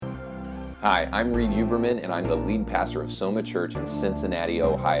Hi, I'm Reed Huberman, and I'm the lead pastor of Soma Church in Cincinnati,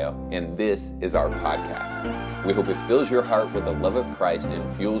 Ohio, and this is our podcast. We hope it fills your heart with the love of Christ and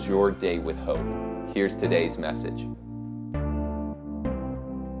fuels your day with hope. Here's today's message.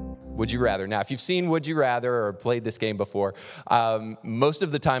 Would you rather? Now, if you've seen Would You Rather or played this game before, most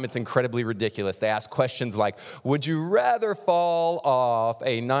of the time it's incredibly ridiculous. They ask questions like, would you rather fall off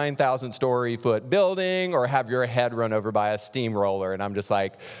a 9,000-story-foot building or have your head run over by a steamroller? And I'm just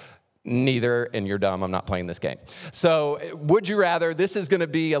like, neither, and you're dumb. I'm not playing this game. So, would you rather? This is going to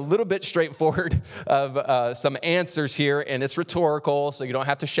be a little bit straightforward of some answers here, and it's rhetorical, so you don't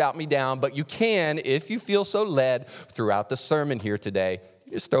have to shout me down, but you can, if you feel so led throughout the sermon here today,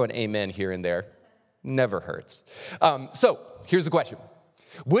 just throw an amen here and there. Never hurts. So, here's the question.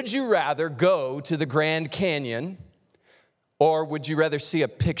 Would you rather go to the Grand Canyon, or would you rather see a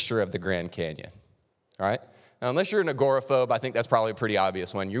picture of the Grand Canyon? All right? Now, unless you're an agoraphobe, I think that's probably a pretty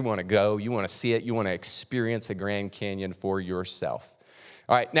obvious one. You want to go, you want to see it, you want to experience the Grand Canyon for yourself.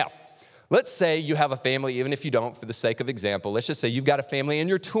 All right, now, let's say you have a family, even if you don't, for the sake of example. Let's just say you've got a family and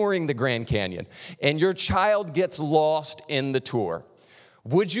you're touring the Grand Canyon, and your child gets lost in the tour.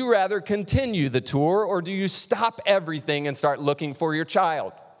 Would you rather continue the tour, or do you stop everything and start looking for your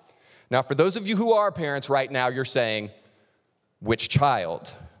child? Now, for those of you who are parents right now, you're saying, which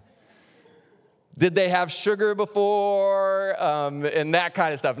child? Did they have sugar before, and that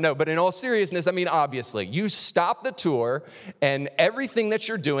kind of stuff? No, but in all seriousness, I mean, obviously, you stop the tour, and everything that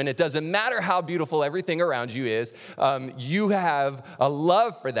you're doing, it doesn't matter how beautiful everything around you is, you have a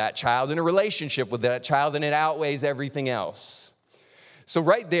love for that child and a relationship with that child, and it outweighs everything else. So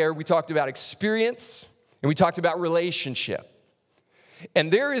right there, we talked about experience, and we talked about relationship. And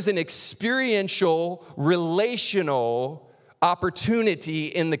there is an experiential, relational opportunity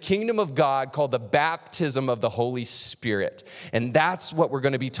in the kingdom of God called the baptism of the Holy Spirit. And that's what we're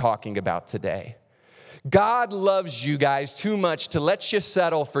going to be talking about today. God loves you guys too much to let you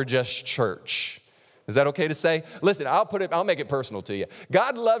settle for just church. Is that okay to say? Listen, I'll make it personal to you.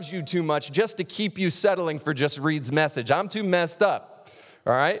 God loves you too much just to keep you settling for just Reed's message. I'm too messed up.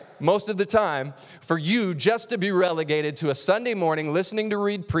 All right, most of the time, for you just to be relegated to a Sunday morning listening to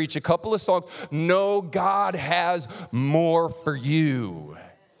Reed preach a couple of songs. No, God has more for you.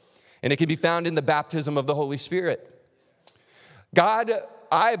 And it can be found in the baptism of the Holy Spirit. God,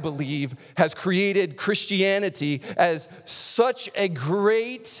 I believe, has created Christianity as such a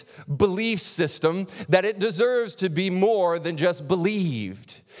great belief system that it deserves to be more than just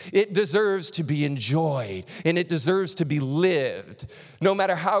believed. It deserves to be enjoyed, and it deserves to be lived. No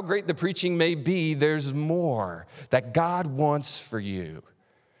matter how great the preaching may be, there's more that God wants for you.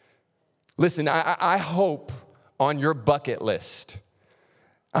 Listen, I hope on your bucket list,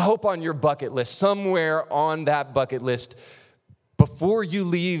 somewhere on that bucket list, before you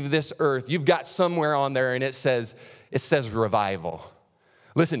leave this earth, you've got somewhere on there, and it says revival.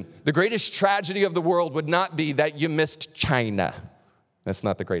 Listen, the greatest tragedy of the world would not be that you missed China. That's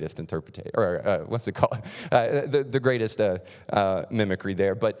not the greatest interpretation, or what's it called? The greatest mimicry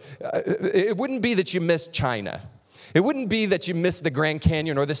there. But it wouldn't be that you missed China. It wouldn't be that you missed the Grand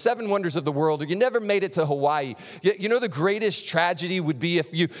Canyon or the seven wonders of the world, or you never made it to Hawaii. You know, the greatest tragedy would be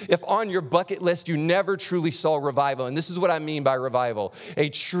if on your bucket list you never truly saw revival. And this is what I mean by revival: a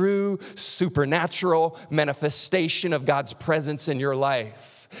true supernatural manifestation of God's presence in your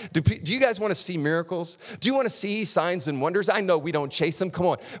life. Do you guys want to see miracles? Do you want to see signs and wonders? I know we don't chase them, come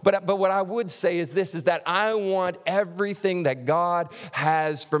on. But what I would say is this, is that I want everything that God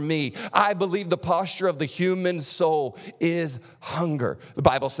has for me. I believe the posture of the human soul is hunger. The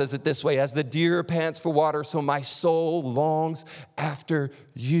Bible says it this way: as the deer pants for water, so my soul longs after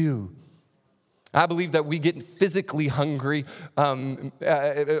you. I believe that we get physically hungry,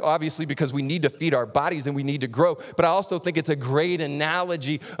 obviously because we need to feed our bodies and we need to grow. But I also think it's a great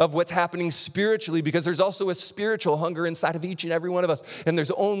analogy of what's happening spiritually, because there's also a spiritual hunger inside of each and every one of us. And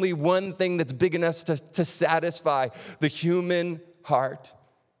there's only one thing that's big enough to satisfy the human heart,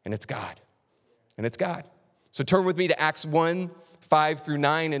 and it's God. And it's God. So turn with me to Acts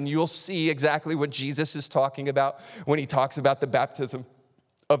 1:5-9, and you'll see exactly what Jesus is talking about when he talks about the baptism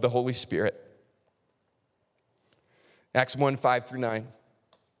of the Holy Spirit. Acts 1:5-9.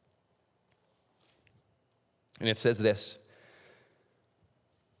 And it says this: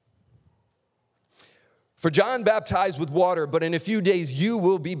 For John baptized with water, but in a few days you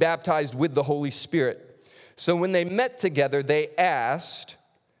will be baptized with the Holy Spirit. So when they met together, they asked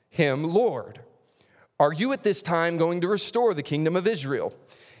him, Lord, are you at this time going to restore the kingdom of Israel?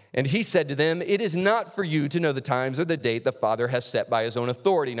 And he said to them, it is not for you to know the times or the date the Father has set by his own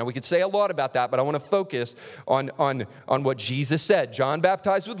authority. Now, we could say a lot about that, but I want to focus on what Jesus said. John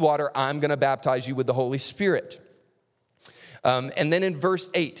baptized with water. I'm going to baptize you with the Holy Spirit. And then in verse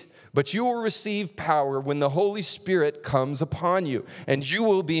 8, but you will receive power when the Holy Spirit comes upon you, and you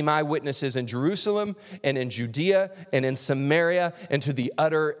will be my witnesses in Jerusalem and in Judea and in Samaria and to the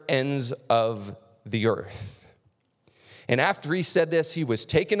utter ends of the earth. And after he said this, he was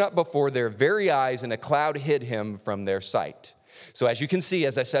taken up before their very eyes, and a cloud hid him from their sight. So as you can see,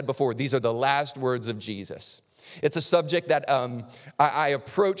 as I said before, these are the last words of Jesus. It's a subject that I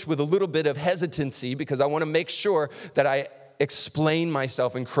approach with a little bit of hesitancy because I want to make sure that I explain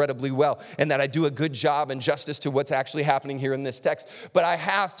myself incredibly well and that I do a good job and justice to what's actually happening here in this text. But I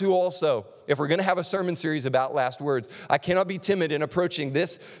have to also, if we're going to have a sermon series about last words, I cannot be timid in approaching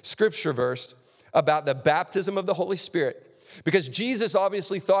this scripture verse about the baptism of the Holy Spirit, because Jesus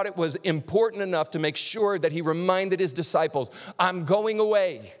obviously thought it was important enough to make sure that he reminded his disciples, I'm going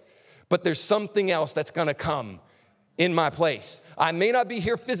away, but there's something else that's going to come in my place. I may not be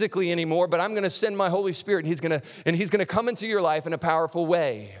here physically anymore, but I'm going to send my Holy Spirit, and he's going to come into your life in a powerful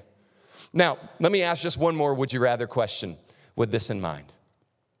way. Now, let me ask just one more would you rather question with this in mind.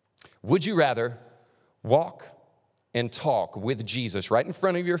 Would you rather walk and talk with Jesus right in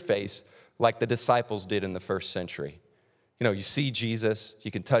front of your face like the disciples did in the first century? You know, you see Jesus,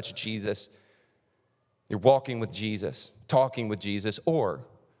 you can touch Jesus, you're walking with Jesus, talking with Jesus, or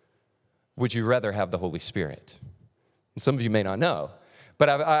would you rather have the Holy Spirit? And some of you may not know, but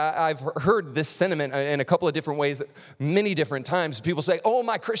I've heard this sentiment in a couple of different ways, many different times. People say, oh,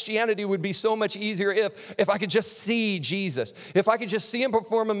 my Christianity would be so much easier if I could just see Jesus. If I could just see him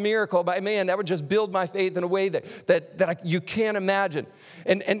perform a miracle, man, that would just build my faith in a way that you can't imagine.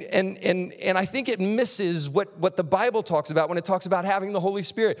 And I think it misses what the Bible talks about when it talks about having the Holy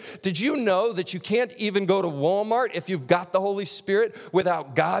Spirit. Did you know that you can't even go to Walmart if you've got the Holy Spirit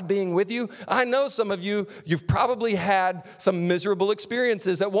without God being with you? I know some of you've probably had some miserable experiences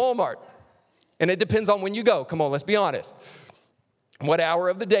at Walmart. And it depends on when you go. Come on, let's be honest. What hour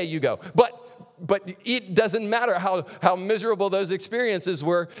of the day you go. But it doesn't matter how miserable those experiences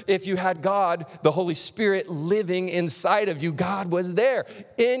were. If you had God, the Holy Spirit living inside of you, God was there.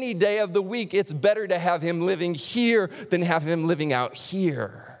 Any day of the week, it's better to have him living here than have him living out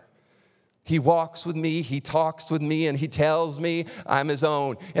here. He walks with me, he talks with me, and he tells me I'm his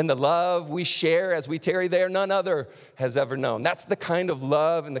own. And the love we share as we tarry there, none other has ever known. That's the kind of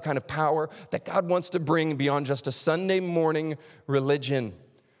love and the kind of power that God wants to bring beyond just a Sunday morning religion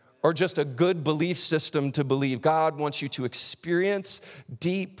or just a good belief system to believe. God wants you to experience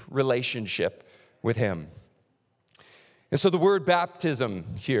deep relationship with him. And so the word baptism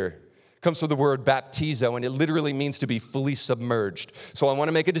here comes from the word baptizo, and it literally means to be fully submerged. So I want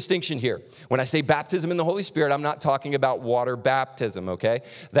to make a distinction here. When I say baptism in the Holy Spirit, I'm not talking about water baptism, okay?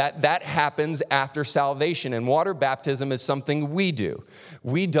 That happens after salvation, and water baptism is something we do.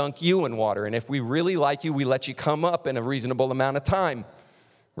 We dunk you in water, and if we really like you, we let you come up in a reasonable amount of time,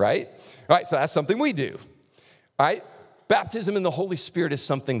 right? All right, so that's something we do, all right? Baptism in the Holy Spirit is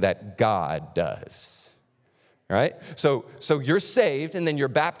something that God does. Right? So you're saved, and then you're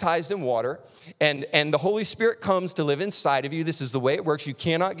baptized in water, and the Holy Spirit comes to live inside of you. This is the way it works. You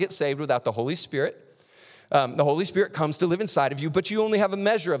cannot get saved without the Holy Spirit. The Holy Spirit comes to live inside of you, but you only have a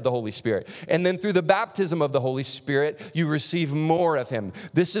measure of the Holy Spirit. And then through the baptism of the Holy Spirit, you receive more of him.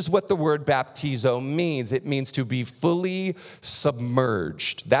 This is what the word baptizo means. It means to be fully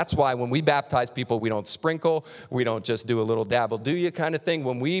submerged. That's why when we baptize people, we don't sprinkle. We don't just do a little dabble-do-you kind of thing.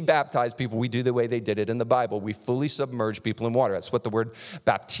 When we baptize people, we do the way they did it in the Bible. We fully submerge people in water. That's what the word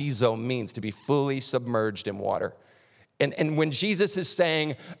baptizo means, to be fully submerged in water. And when Jesus is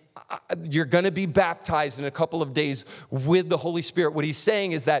saying, you're going to be baptized in a couple of days with the Holy Spirit, what he's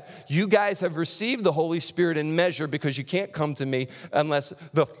saying is that you guys have received the Holy Spirit in measure because you can't come to me unless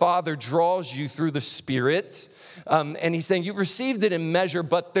the Father draws you through the Spirit. And he's saying you've received it in measure,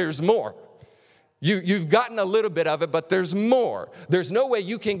 but there's more. You've gotten a little bit of it, but there's more. There's no way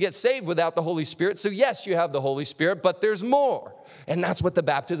you can get saved without the Holy Spirit. So yes, you have the Holy Spirit, but there's more. And that's what the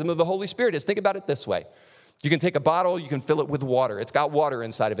baptism of the Holy Spirit is. Think about it this way. You can take a bottle, you can fill it with water. It's got water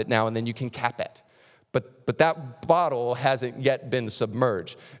inside of it now, and then you can cap it. But that bottle hasn't yet been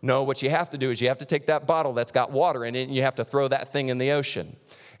submerged. No, what you have to do is you have to take that bottle that's got water in it, and you have to throw that thing in the ocean.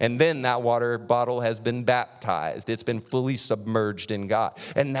 And then that water bottle has been baptized. It's been fully submerged in God.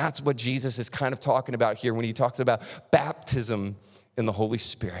 And that's what Jesus is kind of talking about here when he talks about baptism in the Holy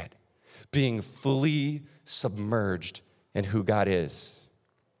Spirit, being fully submerged in who God is,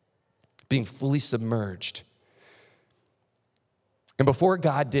 being fully submerged. And before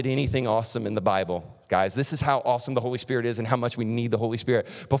God did anything awesome in the Bible, guys, this is how awesome the Holy Spirit is and how much we need the Holy Spirit.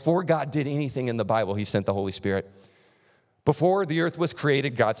 Before God did anything in the Bible, he sent the Holy Spirit. Before the earth was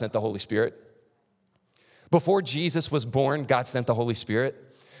created, God sent the Holy Spirit. Before Jesus was born, God sent the Holy Spirit.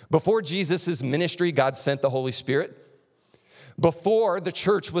 Before Jesus' ministry, God sent the Holy Spirit. Before the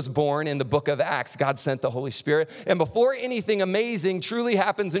church was born in the book of Acts, God sent the Holy Spirit. And before anything amazing truly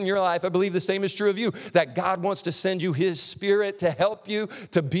happens in your life, I believe the same is true of you, that God wants to send you his Spirit to help you,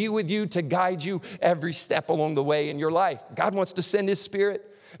 to be with you, to guide you every step along the way in your life. God wants to send his Spirit.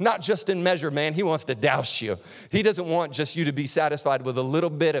 Not just in measure, man. He wants to douse you. He doesn't want just you to be satisfied with a little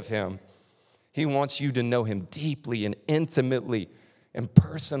bit of him. He wants you to know him deeply and intimately and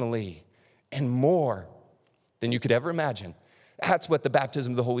personally and more than you could ever imagine. That's what the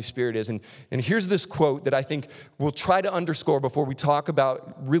baptism of the Holy Spirit is. And here's this quote that I think we'll try to underscore before we talk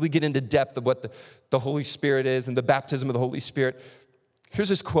about, really get into depth of what the Holy Spirit is and the baptism of the Holy Spirit. Here's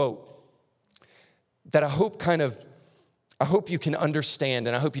this quote that I hope you can understand,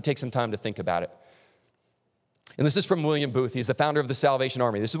 and I hope you take some time to think about it. And this is from William Booth. He's the founder of the Salvation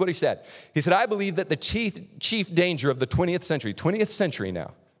Army. This is what he said. He said, I believe that the chief danger of the 20th century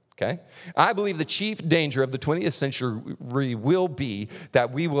now, okay? I believe the chief danger of the 20th century will be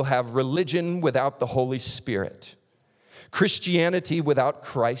that we will have religion without the Holy Spirit, Christianity without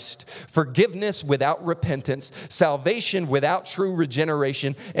Christ, forgiveness without repentance, salvation without true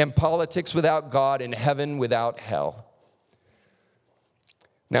regeneration, and politics without God, and heaven without hell.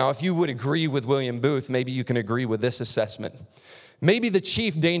 Now, if you would agree with William Booth, maybe you can agree with this assessment. Maybe the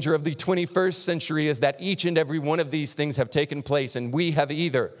chief danger of the 21st century is that each and every one of these things have taken place, and we have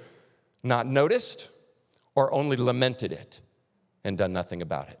either not noticed or only lamented it and done nothing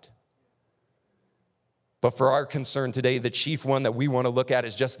about it. But for our concern today, the chief one that we want to look at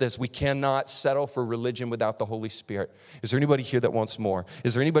is just this. We cannot settle for religion without the Holy Spirit. Is there anybody here that wants more?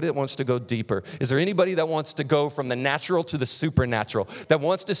 Is there anybody that wants to go deeper? Is there anybody that wants to go from the natural to the supernatural? That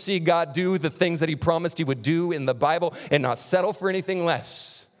wants to see God do the things that he promised he would do in the Bible and not settle for anything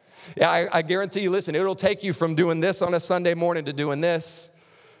less? Yeah, I guarantee you, listen, it'll take you from doing this on a Sunday morning to doing this.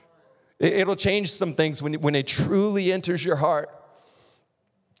 It'll change some things when it truly enters your heart.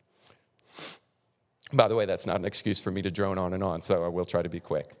 By the way, that's not an excuse for me to drone on, so I will try to be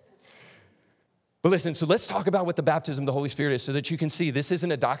quick. But listen, so let's talk about what the baptism of the Holy Spirit is so that you can see this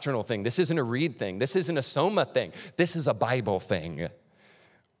isn't a doctrinal thing. This isn't a Reed thing. This isn't a Soma thing. This is a Bible thing.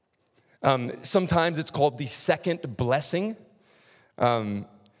 Sometimes it's called the second blessing,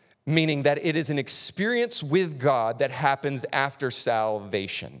 meaning that it is an experience with God that happens after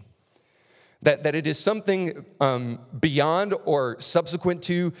salvation. That it is something beyond or subsequent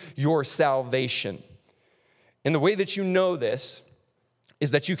to your salvation. And the way that you know this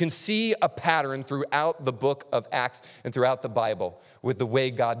is that you can see a pattern throughout the book of Acts and throughout the Bible with the way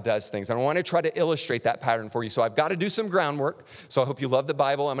God does things. And I want to try to illustrate that pattern for you. So I've got to do some groundwork. So I hope you love the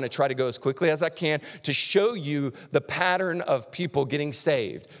Bible. I'm going to try to go as quickly as I can to show you the pattern of people getting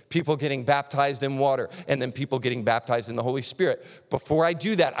saved, people getting baptized in water, and then people getting baptized in the Holy Spirit. Before I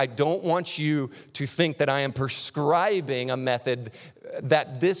do that, I don't want you to think that I am prescribing a method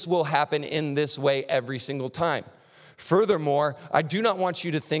that this will happen in this way every single time. Furthermore, I do not want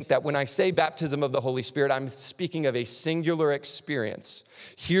you to think that when I say baptism of the Holy Spirit, I'm speaking of a singular experience.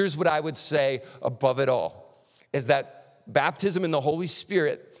 Here's what I would say above it all, is that baptism in the Holy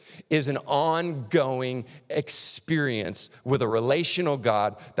Spirit is an ongoing experience with a relational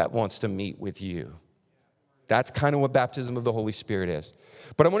God that wants to meet with you. That's kind of what baptism of the Holy Spirit is.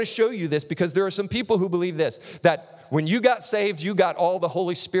 But I want to show you this because there are some people who believe this, that when you got saved, you got all the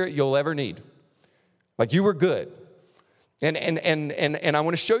Holy Spirit you'll ever need. Like you were good. And I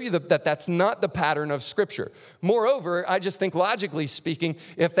want to show you that that's not the pattern of Scripture. Moreover, I just think logically speaking,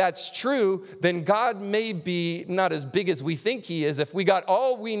 if that's true, then God may be not as big as we think he is if we got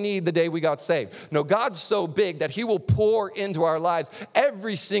all we need the day we got saved. No, God's so big that he will pour into our lives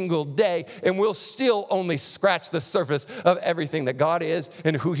every single day, and we'll still only scratch the surface of everything that God is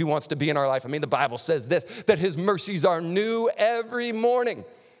and who he wants to be in our life. I mean, the Bible says this, that his mercies are new every morning.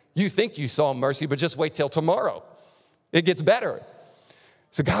 You think you saw mercy, but just wait till tomorrow. It gets better.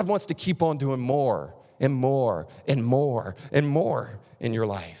 So God wants to keep on doing more and more and more and more in your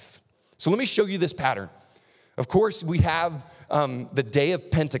life. So let me show you this pattern. Of course, we have the day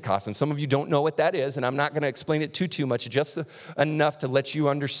of Pentecost, and some of you don't know what that is, and I'm not going to explain it too much, just enough to let you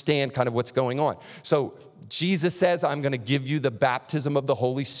understand kind of what's going on. So Jesus says, I'm going to give you the baptism of the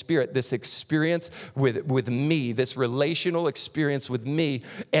Holy Spirit, this experience with me, this relational experience with me,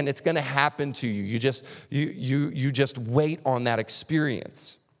 and it's going to happen to you. You just wait on that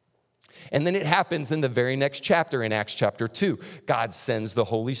experience. And then it happens in the very next chapter, in Acts chapter 2. God sends the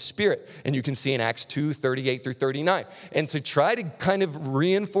Holy Spirit. And you can see in Acts 2, 38 through 39. And to try to kind of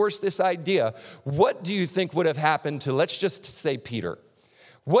reinforce this idea, what do you think would have happened to, let's just say, Peter?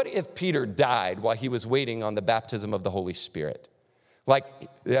 What if Peter died while he was waiting on the baptism of the Holy Spirit? Like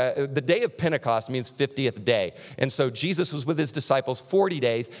the day of Pentecost means 50th day. And so Jesus was with his disciples 40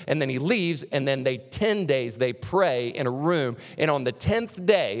 days, and then he leaves, and then 10 days they pray in a room. And on the 10th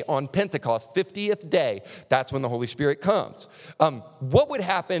day, on Pentecost, 50th day, that's when the Holy Spirit comes. What would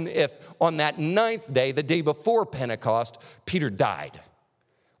happen if on that 9th day, the day before Pentecost, Peter died?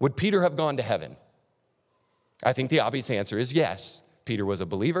 Would Peter have gone to heaven? I think the obvious answer is yes. Peter was a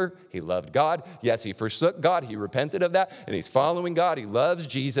believer. He loved God. Yes, he forsook God. He repented of that, and he's following God. He loves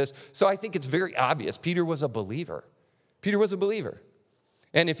Jesus. So I think it's very obvious. Peter was a believer. Peter was a believer.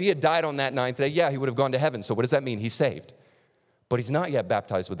 And if he had died on that 9th day, yeah, he would have gone to heaven. So what does that mean? He's saved. But he's not yet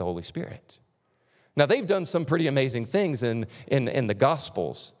baptized with the Holy Spirit. Now, they've done some pretty amazing things in the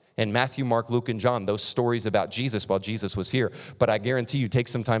Gospels. In Matthew, Mark, Luke, and John, those stories about Jesus while Jesus was here. But I guarantee you, take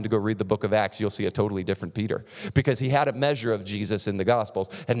some time to go read the book of Acts, you'll see a totally different Peter. Because he had a measure of Jesus in the Gospels,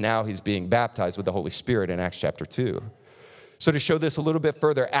 and now he's being baptized with the Holy Spirit in Acts chapter 2. So to show this a little bit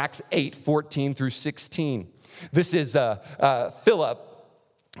further, Acts 8, 14 through 16. This is Philip.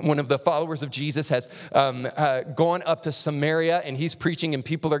 One of the followers of Jesus has gone up to Samaria, and he's preaching, and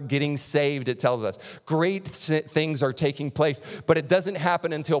people are getting saved, it tells us. Great things are taking place, but it doesn't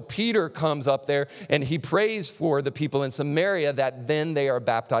happen until Peter comes up there, and he prays for the people in Samaria that then they are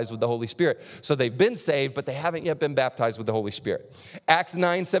baptized with the Holy Spirit. So they've been saved, but they haven't yet been baptized with the Holy Spirit. Acts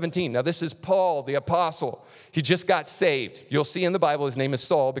 9:17. Now this is Paul, the apostle. He just got saved. You'll see in the Bible his name is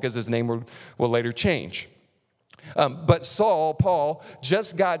Saul because his name will later change. But Paul,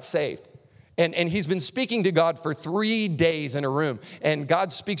 just got saved. And he's been speaking to God for 3 days in a room. And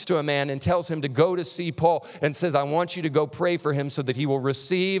God speaks to a man and tells him to go to see Paul and says, I want you to go pray for him so that he will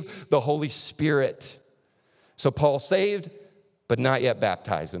receive the Holy Spirit. So Paul saved, but not yet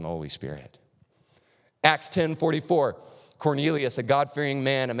baptized in the Holy Spirit. Acts 10:44. Cornelius, a God-fearing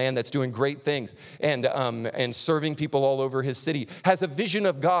man, a man that's doing great things and serving people all over his city, has a vision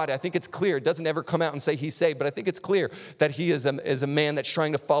of God. I think it's clear. It doesn't ever come out and say he's saved, but I think it's clear that he is a man that's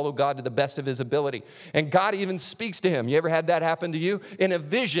trying to follow God to the best of his ability. And God even speaks to him. You ever had that happen to you? In a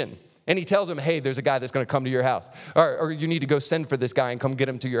vision. And he tells him, hey, there's a guy that's going to come to your house. Or you need to go send for this guy and come get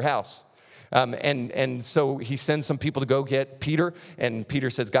him to your house. And so he sends some people to go get Peter, and Peter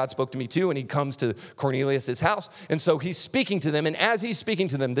says, God spoke to me too, and he comes to Cornelius' house, and so he's speaking to them, and as he's speaking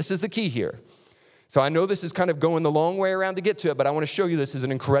to them, this is the key here. So I know this is kind of going the long way around to get to it, but I want to show you this is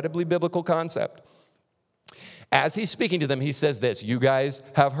an incredibly biblical concept. As he's speaking to them, he says this, you guys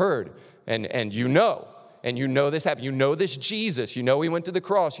have heard, and you know this happened. You know this Jesus. You know he went to the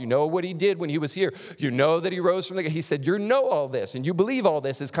cross. You know what he did when he was here. You know that he rose from the dead. He said, you know all this, and you believe all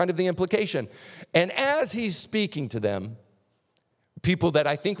this is kind of the implication. And as he's speaking to them, people that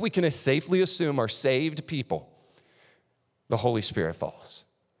I think we can safely assume are saved people, the Holy Spirit falls.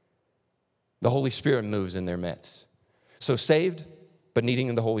 The Holy Spirit moves in their midst. So saved, but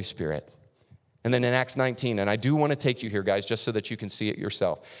needing the Holy Spirit. And then in Acts 19, and I do want to take you here, guys, just so that you can see it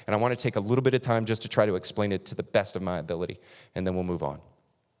yourself. And I want to take a little bit of time just to try to explain it to the best of my ability, and then we'll move on.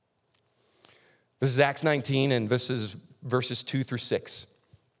 This is Acts 19, and this is verses 2 through 6.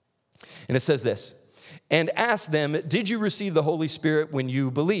 And it says this, and asked them, did you receive the Holy Spirit when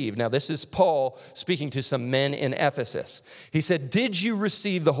you believed? Now, this is Paul speaking to some men in Ephesus. He said, did you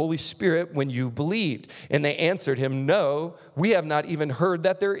receive the Holy Spirit when you believed? And they answered him, no, we have not even heard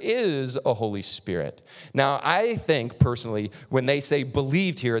that there is a Holy Spirit. Now, I think personally, when they say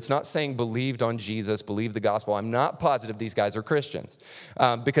believed here, it's not saying believed on Jesus, believed the gospel. I'm not positive these guys are Christians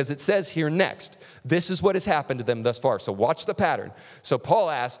because it says here next, this is what has happened to them thus far. So watch the pattern. So Paul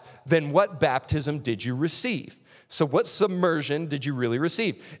asked, then what baptism did you receive? So what submersion did you really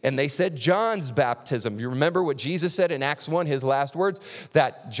receive? And they said John's baptism. You remember what Jesus said in Acts 1, his last words,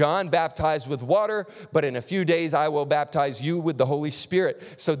 that John baptized with water, but in a few days I will baptize you with the Holy Spirit.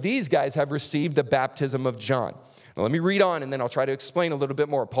 So these guys have received the baptism of John. Now let me read on and then I'll try to explain a little bit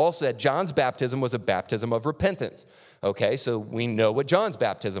more. Paul said John's baptism was a baptism of repentance. Okay, so we know what John's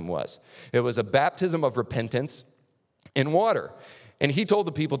baptism was. It was a baptism of repentance in water. And he told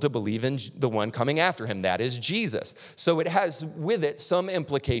the people to believe in the one coming after him, that is Jesus. So it has with it some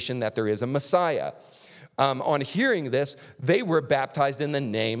implication that there is a Messiah. On hearing this, they were baptized in the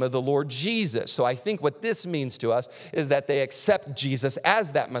name of the Lord Jesus. So I think what this means to us is that they accept Jesus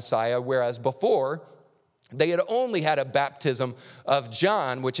as that Messiah, whereas before, they had only had a baptism of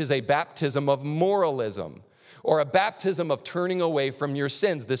John, which is a baptism of moralism. or a baptism of turning away from your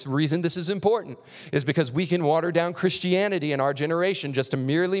sins. This reason this is important is because we can water down Christianity in our generation just to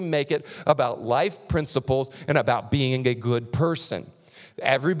merely make it about life principles and about being a good person.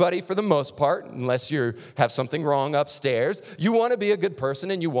 Everybody, for the most part, unless you have something wrong upstairs, you want to be a good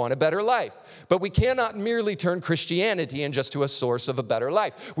person and you want a better life. But we cannot merely turn Christianity in just to a source of a better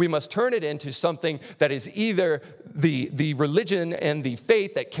life. We must turn it into something that is either the religion and the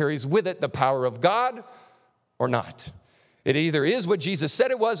faith that carries with it the power of God or not. It either is what Jesus said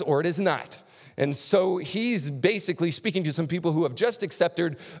it was or it is not. And so he's basically speaking to some people who have just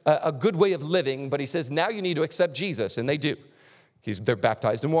accepted a good way of living, but he says, now you need to accept Jesus, and they do. They're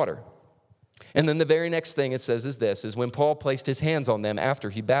baptized in water. And then the very next thing it says is when Paul placed his hands on them after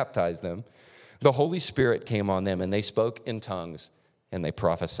he baptized them, the Holy Spirit came on them, and they spoke in tongues, and they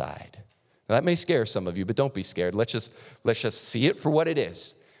prophesied. Now, that may scare some of you, but don't be scared. Let's just see it for what it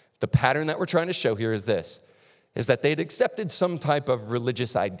is. The pattern that we're trying to show here is this, is that they'd accepted some type of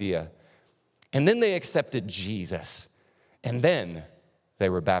religious idea, and then they accepted Jesus, and then they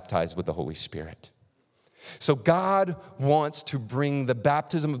were baptized with the Holy Spirit. So God wants to bring the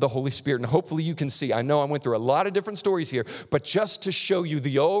baptism of the Holy Spirit, and hopefully you can see, I know I went through a lot of different stories here, but just to show you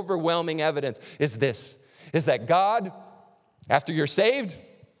the overwhelming evidence is that God, after you're saved,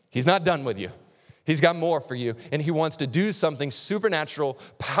 he's not done with you. He's got more for you, and he wants to do something supernatural,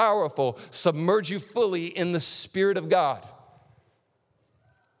 powerful, submerge you fully in the Spirit of God.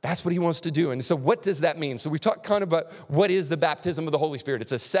 That's what he wants to do. And so what does that mean? So we talked kind of about what is the baptism of the Holy Spirit.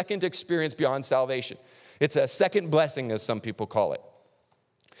 It's a second experience beyond salvation. It's a second blessing, as some people call it.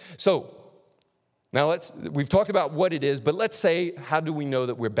 So now we've talked about what it is, but let's say, how do we know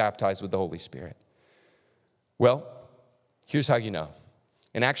that we're baptized with the Holy Spirit? Well, here's how you know.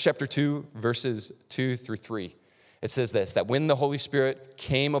 In Acts chapter 2, verses 2 through 3, it says this, that when the Holy Spirit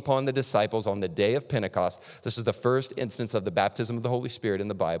came upon the disciples on the day of Pentecost, this is the first instance of the baptism of the Holy Spirit in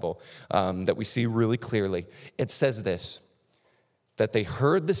the Bible that we see really clearly. It says this, that they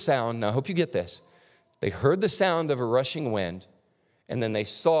heard the sound, now I hope you get this, they heard the sound of a rushing wind, and then they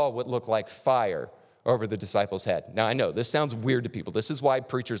saw what looked like fire over the disciples' head. Now, I know this sounds weird to people. This is why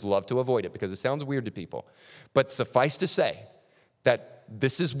preachers love to avoid it, because it sounds weird to people. But suffice to say that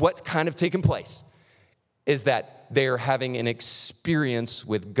this is what's kind of taken place, is that they're having an experience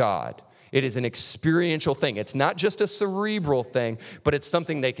with God. It is an experiential thing. It's not just a cerebral thing, but it's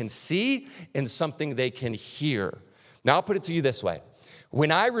something they can see and something they can hear. Now, I'll put it to you this way. When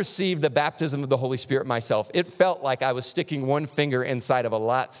I received the baptism of the Holy Spirit myself, it felt like I was sticking one finger inside of a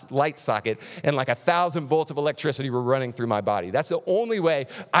light socket and like 1,000 volts of electricity were running through my body. That's the only way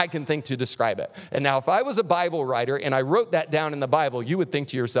I can think to describe it. And now if I was a Bible writer and I wrote that down in the Bible, you would think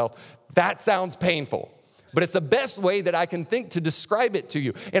to yourself, that sounds painful. But it's the best way that I can think to describe it to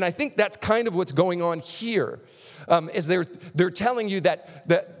you. And I think that's kind of what's going on here. Is they're telling you that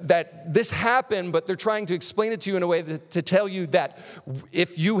this happened, but they're trying to explain it to you in a way to tell you that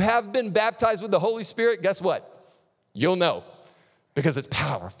if you have been baptized with the Holy Spirit, guess what? You'll know, because it's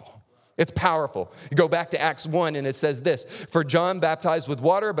powerful. It's powerful. You go back to Acts 1 and it says this, for John baptized with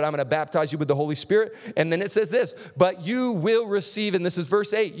water, but I'm going to baptize you with the Holy Spirit. And then it says this, but you will receive, and this is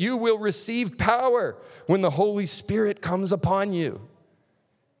verse 8, you will receive power when the Holy Spirit comes upon you.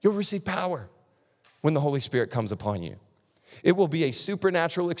 You'll receive power when the Holy Spirit comes upon you. It will be a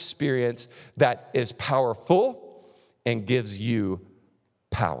supernatural experience that is powerful and gives you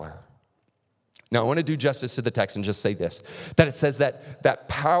power. Now, I want to do justice to the text and just say this, that it says that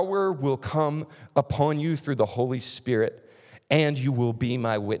power will come upon you through the Holy Spirit, and you will be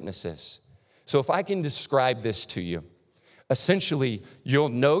my witnesses. So if I can describe this to you, essentially, you'll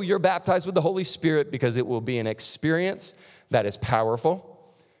know you're baptized with the Holy Spirit because it will be an experience that is powerful.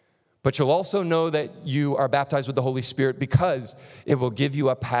 But you'll also know that you are baptized with the Holy Spirit because it will give you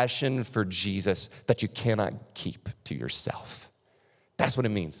a passion for Jesus that you cannot keep to yourself. That's what it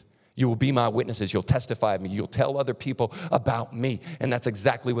means. You will be my witnesses. You'll testify of me. You'll tell other people about me. And that's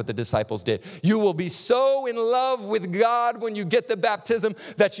exactly what the disciples did. You will be so in love with God when you get the baptism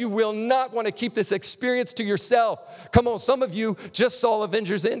that you will not want to keep this experience to yourself. Come on, some of you just saw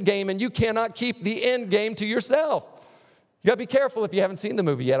Avengers Endgame and you cannot keep the end game to yourself. You got to be careful if you haven't seen the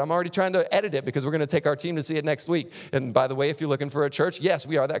movie yet. I'm already trying to edit it because we're going to take our team to see it next week. And by the way, if you're looking for a church, yes,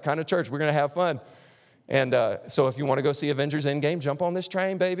 we are that kind of church. We're going to have fun. And so if you want to go see Avengers Endgame, jump on this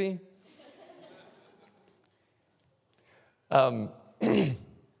train, baby. But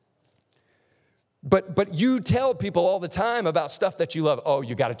you tell people all the time about stuff that you love. Oh,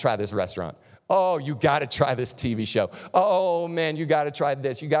 you got to try this restaurant. Oh, you got to try this TV show. Oh, man, you got to try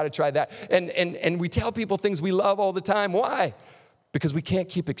this. You got to try that. And we tell people things we love all the time. Why? Because we can't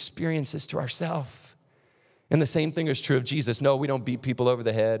keep experiences to ourselves. And the same thing is true of Jesus. No, we don't beat people over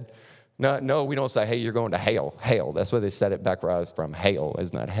the head. No, we don't say, hey, you're going to hell. Hell. That's why they said it back where I was from. Hail,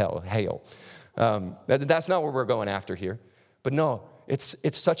 isn't that hell? Hail. That's not what we're going after here. But no, it's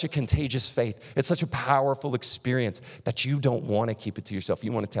such a contagious faith. It's such a powerful experience that you don't want to keep it to yourself.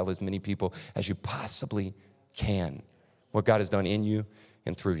 You want to tell as many people as you possibly can what God has done in you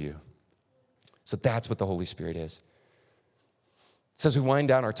and through you. So that's what the Holy Spirit is. So as we wind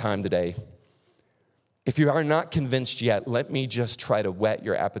down our time today, if you are not convinced yet, let me just try to whet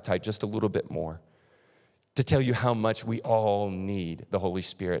your appetite just a little bit more to tell you how much we all need the Holy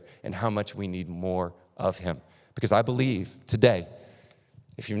Spirit and how much we need more of him. Because I believe today,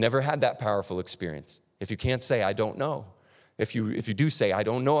 if you've never had that powerful experience, if you can't say, I don't know, if you do say, I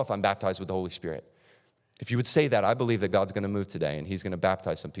don't know if I'm baptized with the Holy Spirit, if you would say that, I believe that God's going to move today and he's going to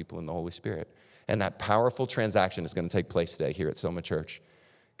baptize some people in the Holy Spirit. And that powerful transaction is going to take place today here at Soma Church.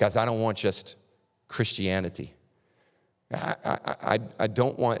 Guys, I don't want just Christianity. I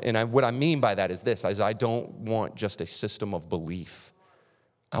don't want, and what I mean by that is this, I don't want just a system of belief.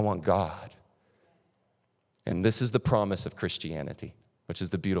 I want God. And this is the promise of Christianity, which is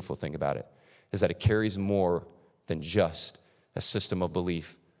the beautiful thing about it, is that it carries more than just a system of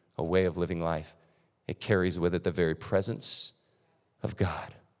belief, a way of living life. It carries with it the very presence of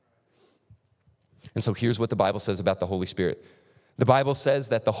God. And so here's what the Bible says about the Holy Spirit. The Bible says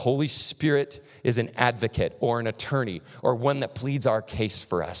that the Holy Spirit is an advocate or an attorney or one that pleads our case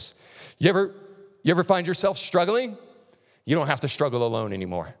for us. You ever find yourself struggling? You don't have to struggle alone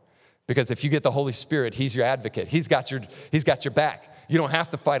anymore. Because if you get the Holy Spirit, he's your advocate. He's got your back. You don't have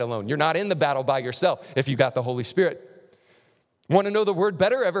to fight alone. You're not in the battle by yourself if you got the Holy Spirit. Want to know the word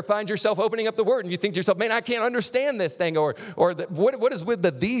better? Ever find yourself opening up the word and you think to yourself, man, I can't understand this thing, or what is with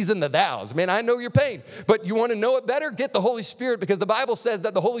the these and the thous? Man, I know your pain, but you want to know it better? Get the Holy Spirit, because the Bible says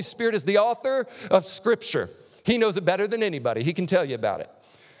that the Holy Spirit is the author of Scripture. He knows it better than anybody. He can tell you about it.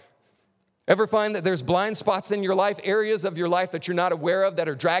 Ever find that there's blind spots in your life, areas of your life that you're not aware of that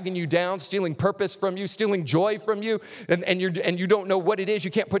are dragging you down, stealing purpose from you, stealing joy from you, and you don't know what it is,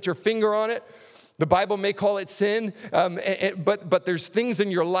 you can't put your finger on it? The Bible may call it sin, but there's things in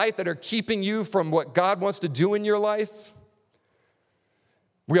your life that are keeping you from what God wants to do in your life.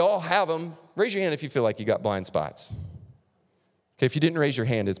 We all have them. Raise your hand if you feel like you got blind spots. Okay, if you didn't raise your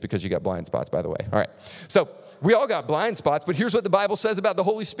hand, it's because you got blind spots, by the way. All right, so we all got blind spots, but here's what the Bible says about the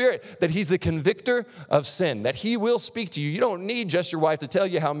Holy Spirit, that he's the convictor of sin, that he will speak to you. You don't need just your wife to tell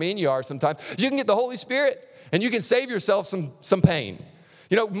you how mean you are sometimes. You can get the Holy Spirit, and you can save yourself some pain.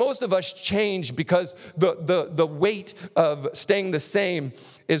 You know, most of us change because the weight of staying the same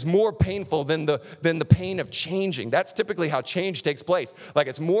is more painful than the pain of changing. That's typically how change takes place. Like,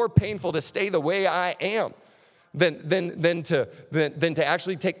 it's more painful to stay the way I am than to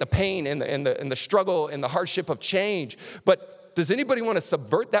actually take the pain and the struggle and the hardship of change. But does anybody want to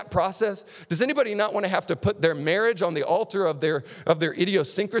subvert that process? Does anybody not want to have to put their marriage on the altar of their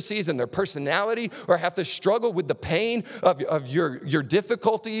idiosyncrasies and their personality, or have to struggle with the pain of your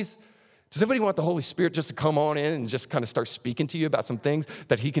difficulties? Does anybody want the Holy Spirit just to come on in and just kind of start speaking to you about some things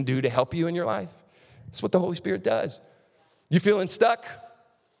that he can do to help you in your life? That's what the Holy Spirit does. You feeling stuck?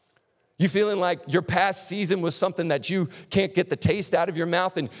 You feeling like your past season was something that you can't get the taste out of your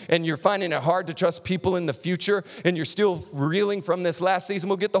mouth, and you're finding it hard to trust people in the future, and you're still reeling from this last season?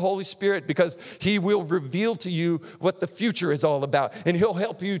 We'll get the Holy Spirit, because he will reveal to you what the future is all about, and he'll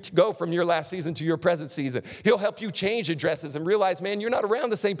help you to go from your last season to your present season. He'll help you change addresses and realize, man, you're not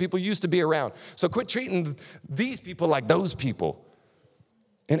around the same people you used to be around. So quit treating these people like those people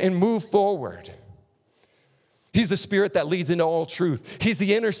and move forward. He's the Spirit that leads into all truth. He's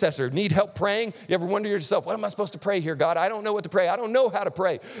the intercessor. Need help praying? You ever wonder to yourself, what am I supposed to pray here, God? I don't know what to pray. I don't know how to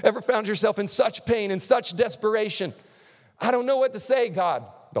pray. Ever found yourself in such pain and such desperation? I don't know what to say, God.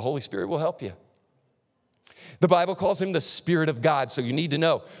 The Holy Spirit will help you. The Bible calls him the Spirit of God, so you need to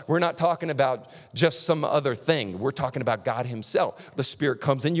know, we're not talking about just some other thing. We're talking about God himself. The Spirit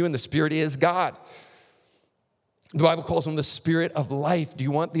comes in you, and the Spirit is God. The Bible calls him the Spirit of life. Do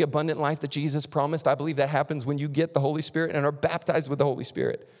you want the abundant life that Jesus promised? I believe that happens when you get the Holy Spirit and are baptized with the Holy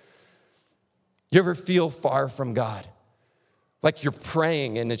Spirit. You ever feel far from God? Like you're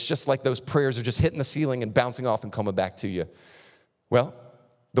praying and it's just like those prayers are just hitting the ceiling and bouncing off and coming back to you. Well,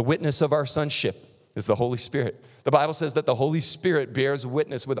 the witness of our sonship is the Holy Spirit. The Bible says that the Holy Spirit bears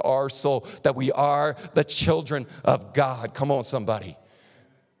witness with our soul that we are the children of God. Come on, somebody.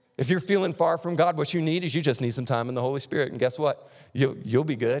 If you're feeling far from God, what you need is you just need some time in the Holy Spirit. And guess what? You'll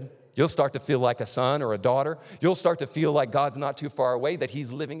be good. You'll start to feel like a son or a daughter. You'll start to feel like God's not too far away, that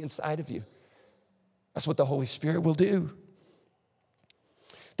he's living inside of you. That's what the Holy Spirit will do.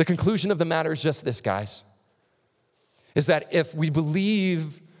 The conclusion of the matter is just this, guys. is that if we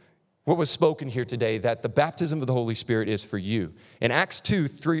believe what was spoken here today, that the baptism of the Holy Spirit is for you. And Acts 2,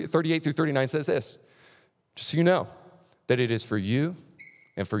 38 through 39 says this, just so you know, that it is for you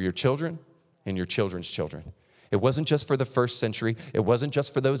and for your children and your children's children. It wasn't just for the first century. It wasn't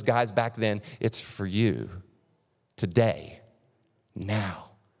just for those guys back then. It's for you today,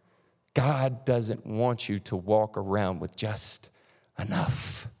 now. God doesn't want you to walk around with just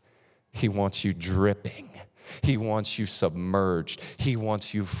enough. He wants you dripping. He wants you submerged. He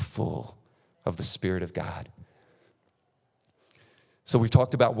wants you full of the Spirit of God. So we've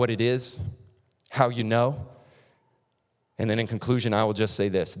talked about what it is, how you know, and then in conclusion, I will just say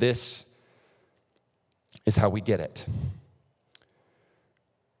this. This is how we get it.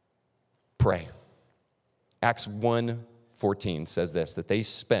 Pray. Acts 1:14 says this, that they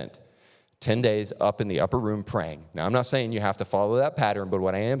spent 10 days up in the upper room praying. Now, I'm not saying you have to follow that pattern, but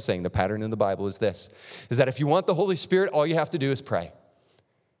what I am saying, the pattern in the Bible is this, is that if you want the Holy Spirit, all you have to do is pray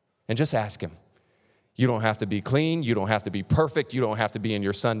and just ask him. You don't have to be clean. You don't have to be perfect. You don't have to be in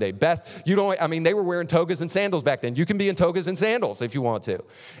your Sunday best. They were wearing togas and sandals back then. You can be in togas and sandals if you want to.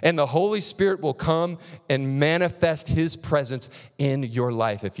 And the Holy Spirit will come and manifest his presence in your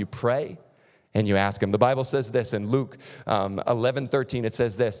life if you pray and you ask him. The Bible says this in Luke 11:13. It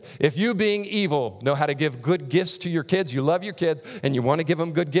says this, if you being evil know how to give good gifts to your kids, you love your kids and you want to give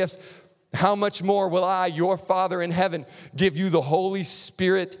them good gifts, how much more will I, your Father in heaven, give you the Holy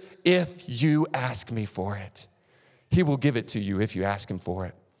Spirit if you ask me for it? He will give it to you if you ask him for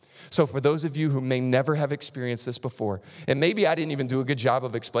it. So for those of you who may never have experienced this before, and maybe I didn't even do a good job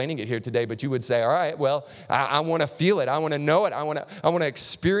of explaining it here today, but you would say, all right, well, I want to feel it. I want to know it. I want to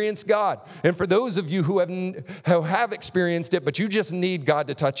experience God. And for those of you who have experienced it, but you just need God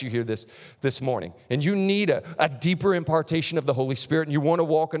to touch you here this morning, and you need a deeper impartation of the Holy Spirit, and you want to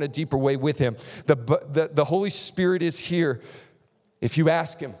walk in a deeper way with him, the Holy Spirit is here if you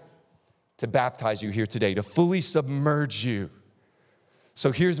ask him to baptize you here today, to fully submerge you.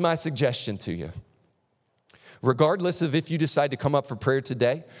 So here's my suggestion to you. Regardless of if you decide to come up for prayer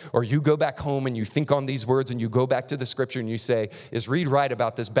today, or you go back home and you think on these words and you go back to the scripture and you say, is Reed right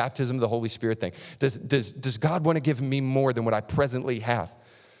about this baptism of the Holy Spirit thing? Does God want to give me more than what I presently have?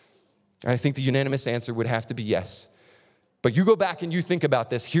 And I think the unanimous answer would have to be yes. But you go back and you think about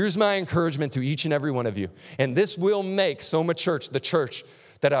this. Here's my encouragement to each and every one of you. And this will make Soma Church the church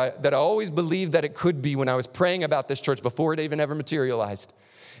that I always believed that it could be when I was praying about this church before it even ever materialized,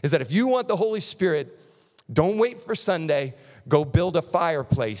 is that if you want the Holy Spirit, don't wait for Sunday, go build a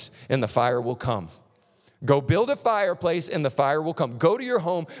fireplace and the fire will come. Go build a fireplace and the fire will come. Go to your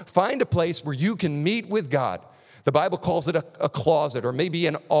home, find a place where you can meet with God. The Bible calls it a closet or maybe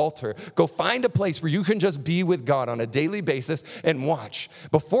an altar. Go find a place where you can just be with God on a daily basis and watch.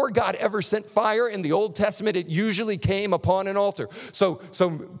 Before God ever sent fire in the Old Testament, it usually came upon an altar. So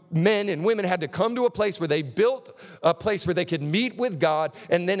men and women had to come to a place where they built a place where they could meet with God.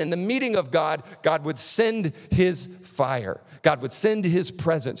 And then in the meeting of God, God would send his fire. God would send his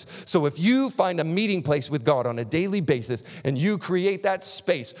presence. So if you find a meeting place with God on a daily basis and you create that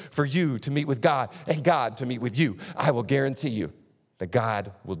space for you to meet with God and God to meet with you, I will guarantee you that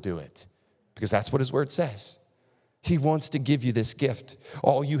God will do it, because that's what his word says. He wants to give you this gift.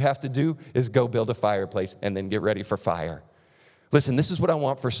 All you have to do is go build a fireplace and then get ready for fire. Listen, this is what I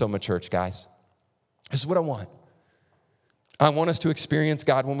want for Soma Church, guys. This is what I want. I want us to experience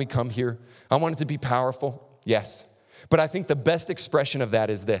God when we come here. I want it to be powerful, yes. But I think the best expression of that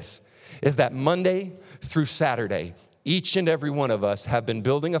is this, is that Monday through Saturday, each and every one of us have been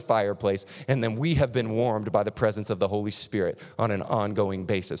building a fireplace, and then we have been warmed by the presence of the Holy Spirit on an ongoing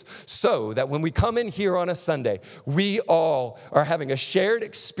basis. So that when we come in here on a Sunday, we all are having a shared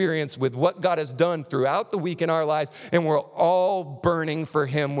experience with what God has done throughout the week in our lives, and we're all burning for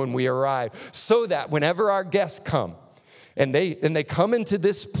him when we arrive. So that whenever our guests come, and they come into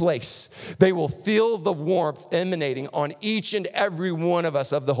this place, they will feel the warmth emanating on each and every one of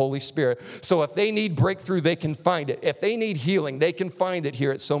us of the Holy Spirit. So if they need breakthrough, they can find it. If they need healing, they can find it here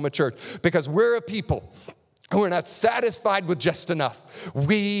at Soma Church, because we're a people who are not satisfied with just enough.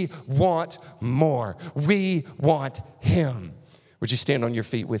 We want more. We want him. Would you stand on your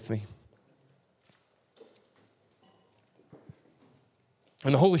feet with me?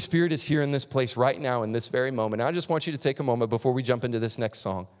 And the Holy Spirit is here in this place right now in this very moment. And I just want you to take a moment before we jump into this next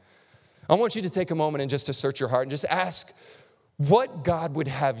song. I want you to take a moment and just to search your heart and just ask what God would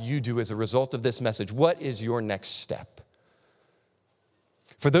have you do as a result of this message. What is your next step?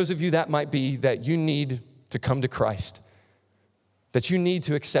 For those of you, that might be that you need to come to Christ, that you need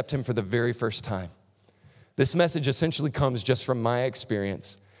to accept him for the very first time. This message essentially comes just from my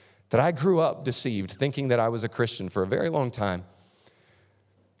experience, that I grew up deceived, thinking that I was a Christian for a very long time.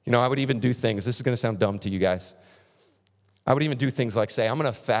 You know, I would even do things, this is going to sound dumb to you guys. I would even do things like say, I'm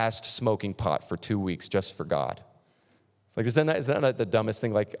going to fast smoking pot for 2 weeks just for God. It's like, is that not the dumbest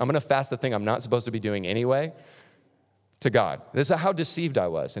thing? Like, I'm going to fast the thing I'm not supposed to be doing anyway to God. This is how deceived I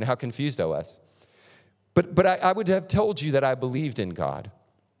was and how confused I was. But I would have told you that I believed in God.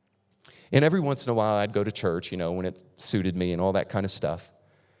 And every once in a while, I'd go to church, you know, when it suited me and all that kind of stuff.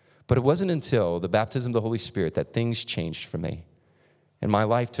 But it wasn't until the baptism of the Holy Spirit that things changed for me. And my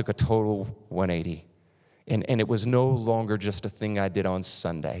life took a total 180. And it was no longer just a thing I did on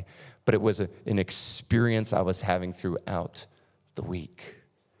Sunday, but it was an experience I was having throughout the week.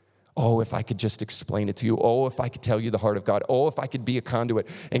 Oh, if I could just explain it to you. Oh, if I could tell you the heart of God. Oh, if I could be a conduit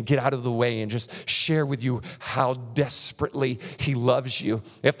and get out of the way and just share with you how desperately he loves you.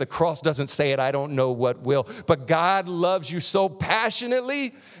 If the cross doesn't say it, I don't know what will. But God loves you so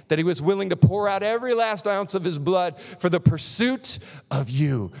passionately that he was willing to pour out every last ounce of his blood for the pursuit of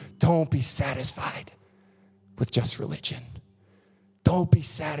you. Don't be satisfied with just religion. Don't be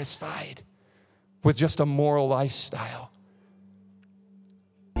satisfied with just a moral lifestyle.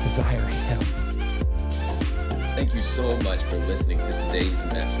 Desire him. Thank you so much for listening to today's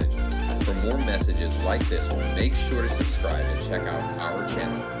message. For more messages like this one, make sure to subscribe and check out our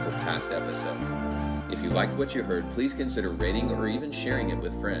channel for past episodes. If you liked what you heard, please consider rating or even sharing it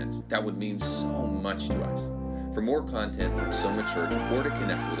with friends. That would mean so much to us. For more content from Soma Church or to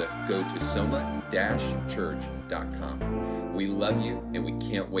connect with us, go to soma-church.com. We love you and we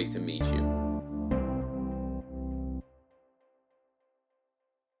can't wait to meet you.